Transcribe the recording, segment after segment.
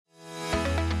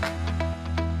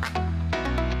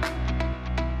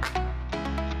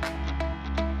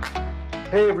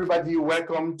Hey everybody,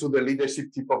 welcome to the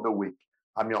Leadership Tip of the Week.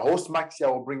 I'm your host, Max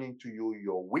Yao, bringing to you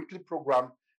your weekly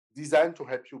program designed to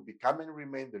help you become and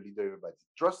remain the leader everybody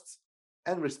trusts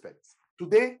and respects.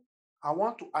 Today, I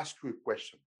want to ask you a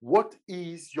question. What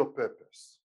is your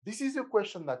purpose? This is a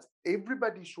question that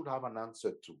everybody should have an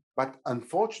answer to, but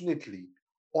unfortunately,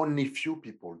 only few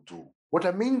people do. What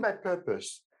I mean by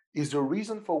purpose is the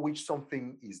reason for which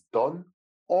something is done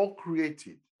or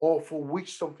created, or for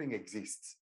which something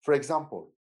exists. For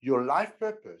example, your life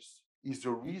purpose is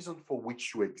the reason for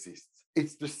which you exist.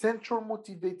 It's the central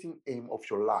motivating aim of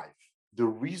your life, the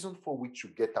reason for which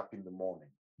you get up in the morning.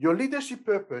 Your leadership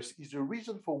purpose is the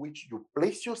reason for which you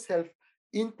place yourself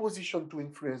in position to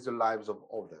influence the lives of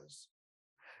others.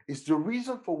 It's the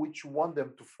reason for which you want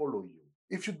them to follow you.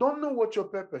 If you don't know what your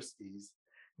purpose is,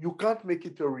 you can't make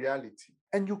it a reality,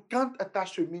 and you can't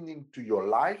attach a meaning to your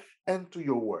life and to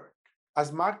your work.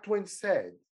 As Mark Twain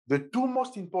said, the two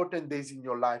most important days in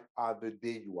your life are the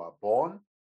day you are born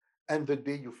and the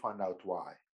day you find out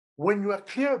why. When you are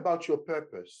clear about your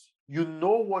purpose, you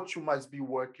know what you must be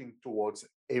working towards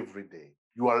every day.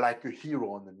 You are like a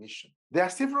hero on a mission. There are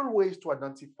several ways to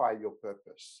identify your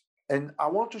purpose, and I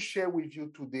want to share with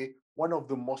you today one of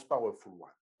the most powerful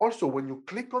ones. Also, when you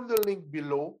click on the link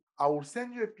below, I will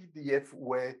send you a PDF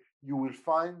where you will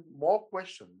find more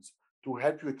questions to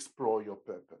help you explore your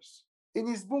purpose. In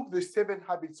his book, The 7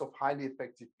 Habits of Highly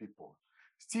Effective People,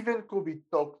 Stephen Covey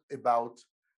talked about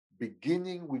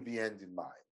beginning with the end in mind.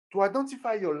 To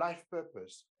identify your life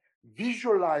purpose,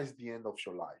 visualize the end of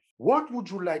your life. What would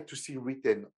you like to see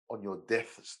written on your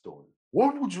death stone?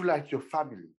 What would you like your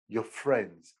family, your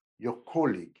friends, your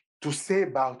colleague to say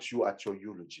about you at your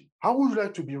eulogy? How would you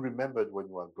like to be remembered when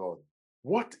you are gone?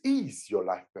 What is your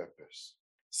life purpose?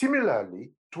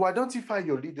 Similarly, to identify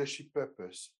your leadership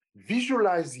purpose,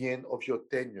 visualize the end of your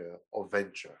tenure or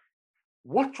venture.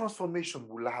 What transformation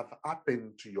will have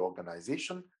happened to your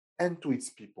organization and to its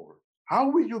people? How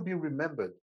will you be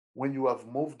remembered when you have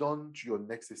moved on to your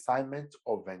next assignment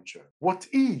or venture? What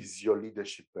is your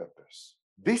leadership purpose?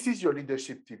 This is your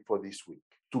leadership tip for this week.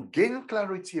 To gain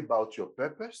clarity about your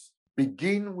purpose,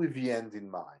 begin with the end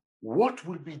in mind. What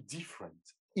will be different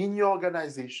in your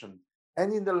organization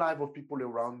and in the life of people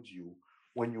around you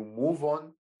when you move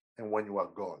on and when you are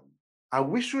gone? I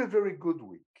wish you a very good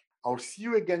week. I'll see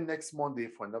you again next Monday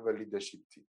for another leadership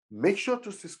tip. Make sure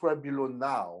to subscribe below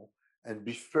now and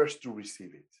be first to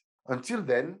receive it. Until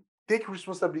then, take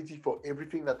responsibility for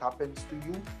everything that happens to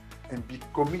you and be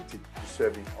committed to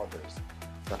serving others.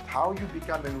 That's how you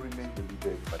become and remain the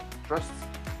leader everybody trusts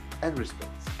and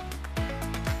respects.